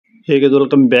Hey guys,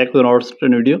 welcome back to another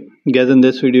certain video. Guys, in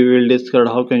this video we will discuss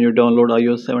how can you download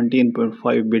iOS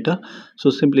 17.5 beta. So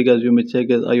simply guys, you may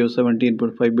check as iOS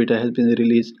 17.5 beta has been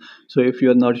released. So if you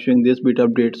are not showing this beta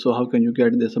update, so how can you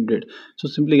get this update? So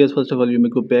simply guys, first of all you may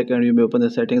go back and you may open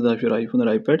the settings of your iPhone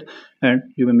or iPad, and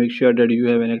you may make sure that you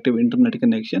have an active internet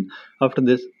connection. After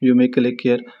this you may click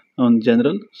here on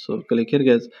general. So click here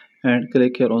guys and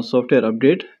click here on software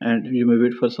update, and you may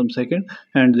wait for some second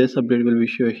and this update will be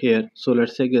shown here. So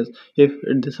let's say guys, if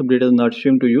this update is not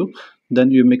showing to you, then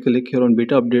you may click here on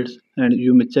beta updates, and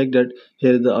you may check that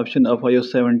here is the option of iOS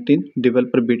 17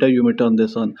 developer beta. You may turn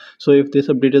this on. So if this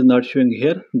update is not showing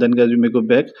here, then guys you may go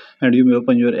back and you may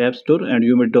open your app store and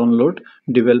you may download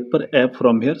developer app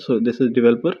from here. So this is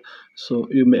developer, so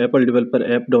you may Apple developer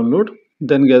app download.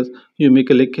 Then guys, you may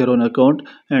click here on account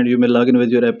and you may log in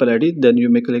with your Apple ID. Then you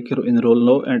may click here enroll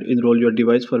now and enroll your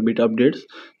device for beta updates.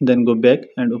 Then go back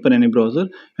and open any browser,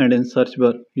 and in search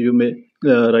bar you may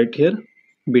write here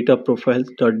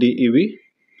betaprofiles.dev.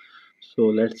 So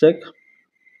let's check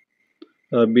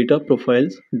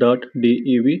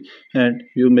betaprofiles.dev, and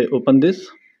you may open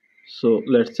this. So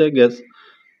let's check guys,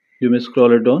 you may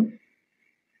scroll it down,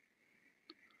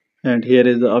 and here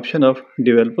is the option of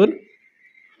developer,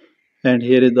 and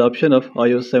here is the option of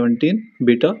iOS 17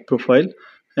 beta profile,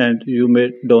 and you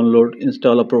may download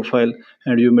install a profile,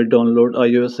 and you may download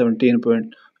iOS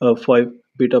 17.5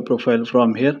 beta profile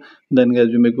from here. Then guys,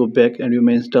 you may go back and you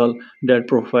may install that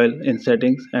profile in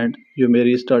settings, and you may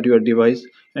restart your device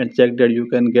and check that you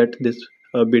can get this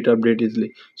beta update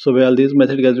easily. So by all these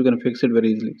methods guys, you can fix it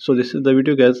very easily. So this is the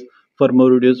video guys. For more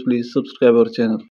videos please subscribe our channel.